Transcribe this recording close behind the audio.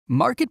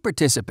Market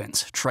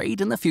participants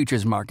trade in the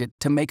futures market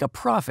to make a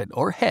profit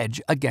or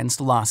hedge against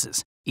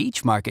losses.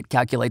 Each market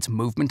calculates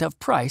movement of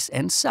price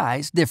and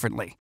size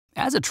differently.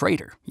 As a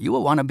trader, you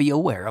will want to be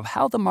aware of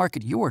how the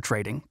market you are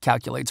trading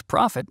calculates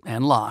profit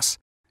and loss.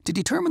 To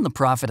determine the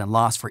profit and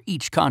loss for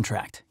each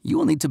contract, you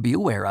will need to be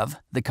aware of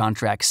the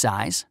contract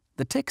size,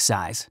 the tick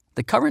size,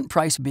 the current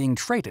price being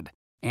traded,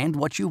 and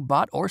what you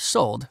bought or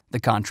sold the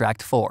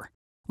contract for.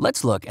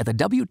 Let's look at the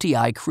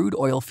WTI crude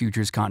oil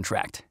futures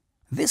contract.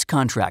 This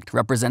contract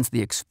represents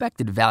the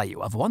expected value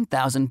of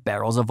 1,000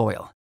 barrels of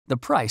oil. The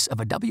price of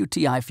a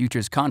WTI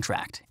futures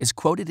contract is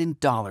quoted in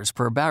dollars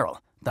per barrel.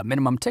 The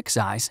minimum tick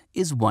size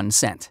is 1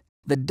 cent.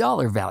 The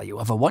dollar value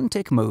of a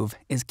one-tick move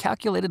is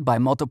calculated by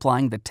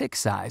multiplying the tick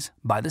size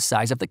by the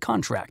size of the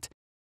contract.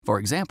 For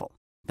example,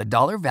 the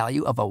dollar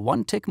value of a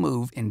one-tick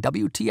move in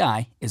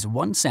WTI is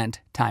 1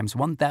 cent times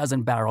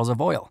 1,000 barrels of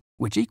oil,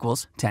 which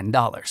equals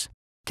 $10.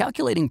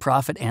 Calculating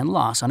profit and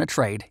loss on a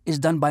trade is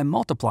done by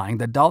multiplying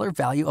the dollar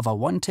value of a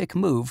one-tick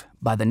move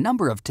by the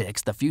number of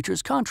ticks the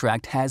futures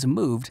contract has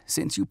moved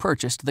since you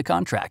purchased the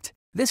contract.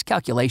 This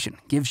calculation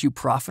gives you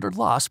profit or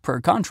loss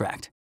per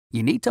contract.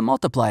 You need to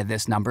multiply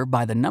this number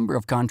by the number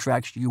of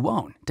contracts you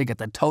own to get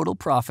the total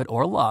profit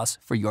or loss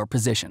for your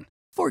position.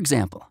 For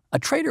example, a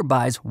trader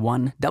buys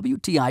one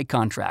WTI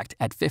contract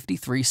at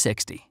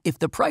 $53.60. If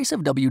the price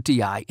of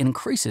WTI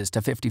increases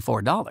to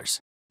 $54,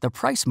 the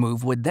price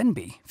move would then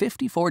be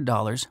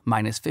 $54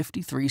 minus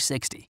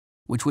 $53.60,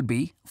 which would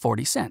be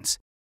 40 cents.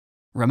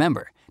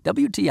 Remember,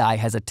 WTI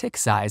has a tick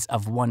size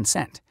of 1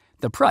 cent.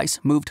 The price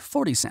moved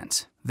 40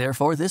 cents.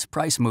 Therefore, this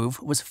price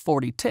move was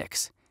 40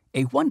 ticks.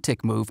 A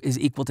one-tick move is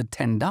equal to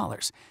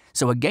 $10,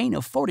 so a gain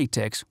of 40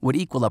 ticks would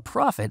equal a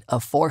profit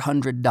of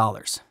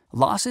 $400.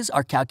 Losses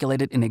are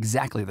calculated in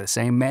exactly the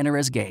same manner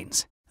as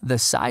gains. The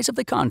size of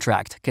the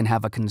contract can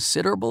have a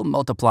considerable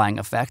multiplying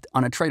effect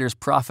on a trader's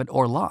profit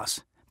or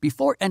loss.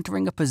 Before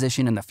entering a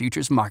position in the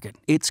futures market,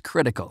 it's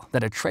critical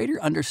that a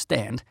trader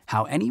understand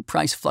how any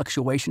price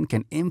fluctuation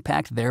can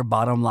impact their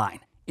bottom line.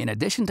 In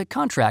addition to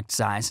contract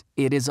size,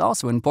 it is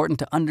also important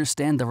to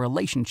understand the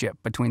relationship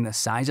between the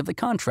size of the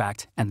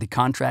contract and the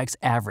contract's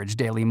average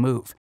daily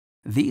move.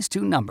 These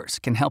two numbers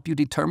can help you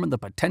determine the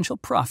potential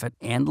profit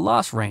and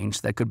loss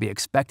range that could be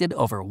expected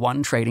over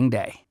one trading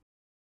day.